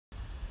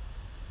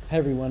Hey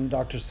everyone,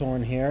 Dr.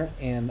 Sorin here,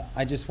 and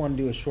I just want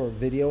to do a short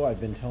video. I've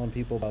been telling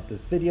people about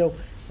this video,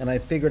 and I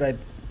figured I'd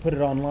put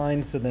it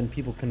online so then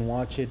people can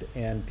watch it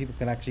and people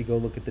can actually go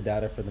look at the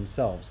data for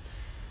themselves.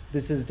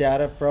 This is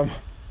data from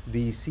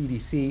the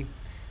CDC.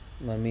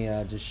 Let me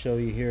just show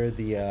you here.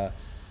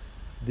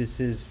 This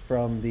is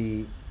from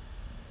the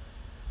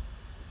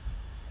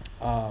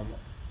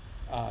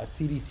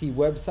CDC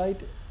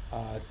website,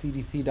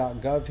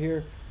 cdc.gov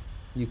here.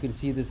 You can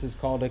see this is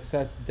called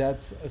excess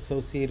deaths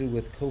associated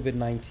with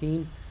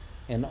COVID-19,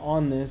 and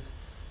on this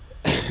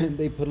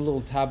they put a little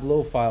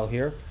Tableau file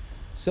here.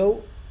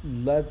 So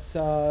let's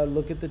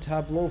look at the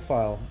Tableau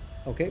file.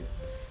 Okay,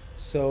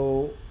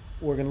 so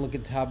we're going to look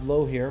at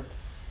Tableau here.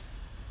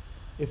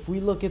 If we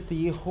look at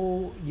the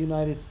whole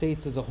United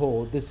States as a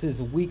whole, this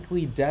is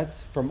weekly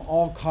deaths from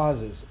all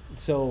causes.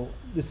 So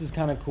this is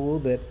kind of cool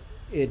that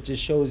it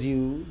just shows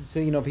you. So,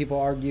 you know, people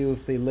argue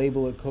if they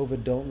label it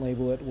COVID, don't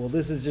label it. Well,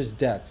 this is just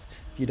deaths.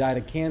 If you died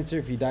of cancer,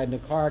 if you died in a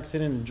car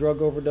accident, a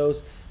drug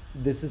overdose,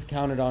 this is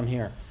counted on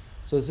here.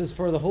 So this is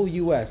for the whole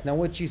US. Now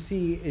what you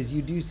see is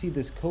you do see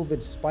this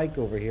COVID spike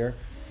over here.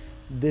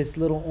 This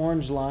little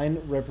orange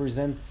line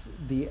represents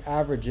the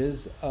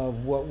averages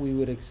of what we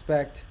would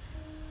expect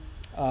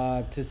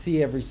to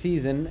see every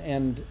season,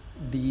 and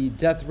the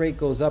death rate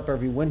goes up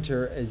every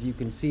winter, as you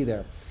can see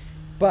there.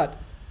 But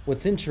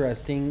what's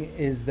interesting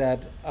is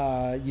that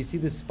you see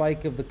the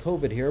spike of the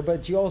COVID here,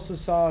 but you also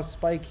saw a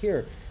spike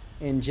here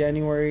in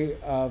January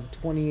of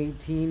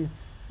 2018,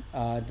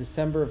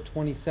 December of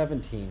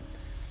 2017.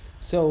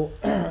 So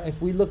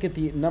if we look at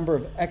the number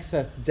of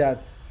excess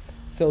deaths,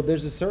 so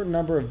there's a certain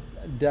number of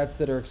deaths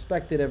that are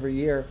expected every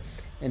year,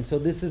 and so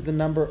this is the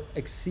number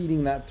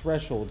exceeding that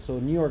threshold. So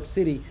in New York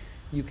City,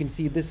 you can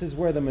see this is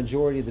where the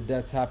majority of the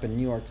deaths happen,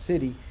 New York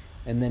City,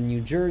 and then New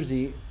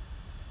Jersey,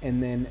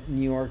 and then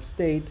New York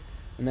State,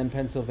 and then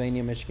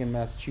Pennsylvania, Michigan,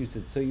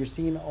 Massachusetts. So you're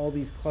seeing all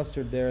these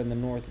clustered there in the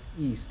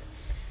Northeast.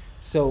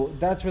 So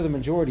that's where the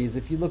majority is.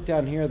 If you look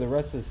down here, the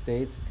rest of the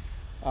states,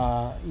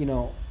 you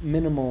know,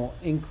 minimal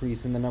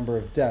increase in the number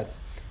of deaths.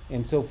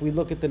 And so if we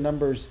look at the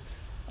numbers,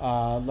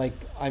 like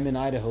I'm in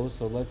Idaho,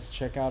 so let's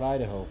check out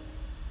Idaho.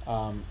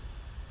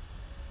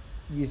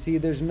 You see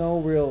there's no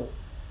real,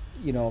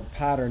 you know,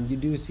 pattern. You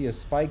do see a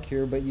spike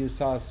here, but you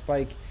saw a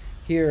spike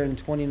here in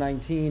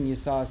 2019, you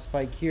saw a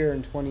spike here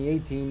in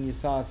 2018, you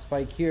saw a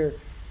spike here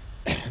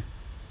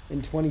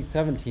in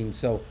 2017.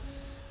 So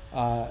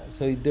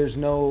there's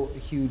no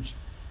huge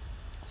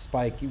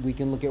spike. We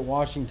can look at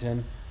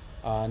Washington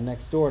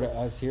next door to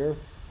us here.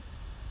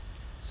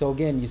 So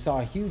again, you saw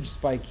a huge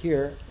spike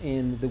here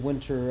in the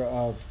winter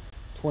of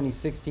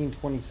 2016,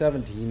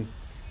 2017,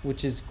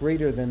 which is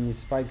greater than the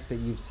spikes that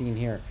you've seen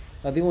here.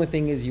 Now the only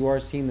thing is you are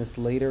seeing this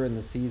later in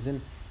the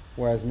season,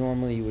 whereas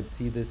normally you would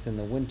see this in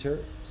the winter.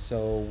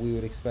 So we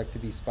would expect to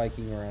be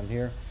spiking around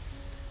here.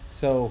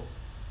 So,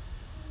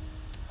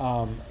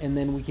 and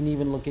then we can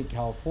even look at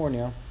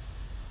California.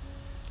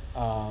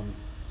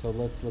 So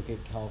let's look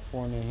at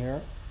California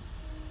here.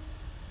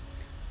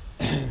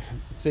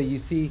 So you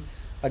see,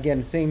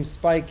 again, same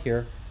spike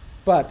here,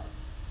 but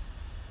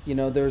you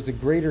know, there's a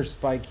greater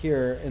spike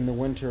here in the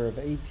winter of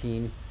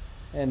 18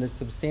 and a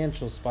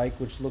substantial spike,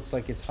 which looks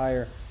like it's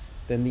higher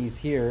than these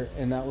here,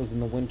 and that was in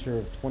the winter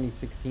of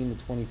 2016 to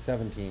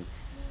 2017.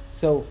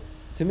 So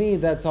to me,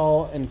 that's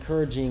all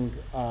encouraging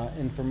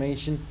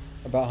information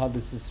about how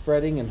this is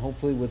spreading, and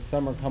hopefully with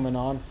summer coming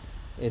on,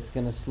 it's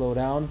going to slow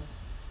down.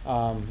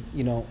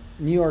 You know,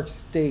 New York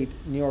State,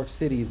 New York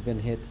City has been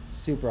hit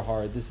super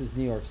hard. This is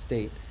New York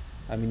State.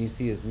 I mean, you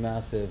see this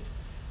massive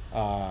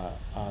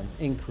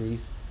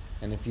increase,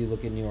 and if you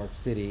look at New York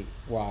City,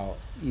 wow,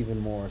 even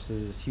more. So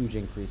there's this huge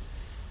increase.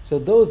 So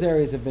those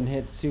areas have been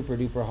hit super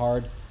duper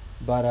hard.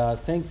 But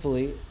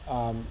thankfully,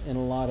 in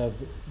a lot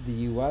of the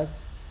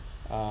U.S.,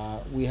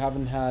 we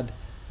haven't had,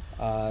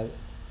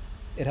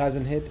 it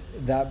hasn't hit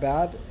that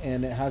bad,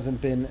 and it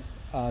hasn't been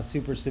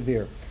super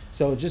severe.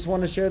 So just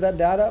want to share that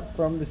data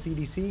from the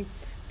CDC.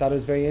 Thought it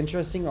was very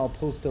interesting. I'll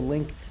post a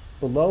link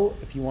below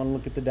if you want to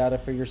look at the data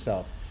for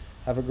yourself.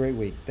 Have a great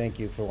week. Thank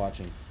you for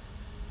watching.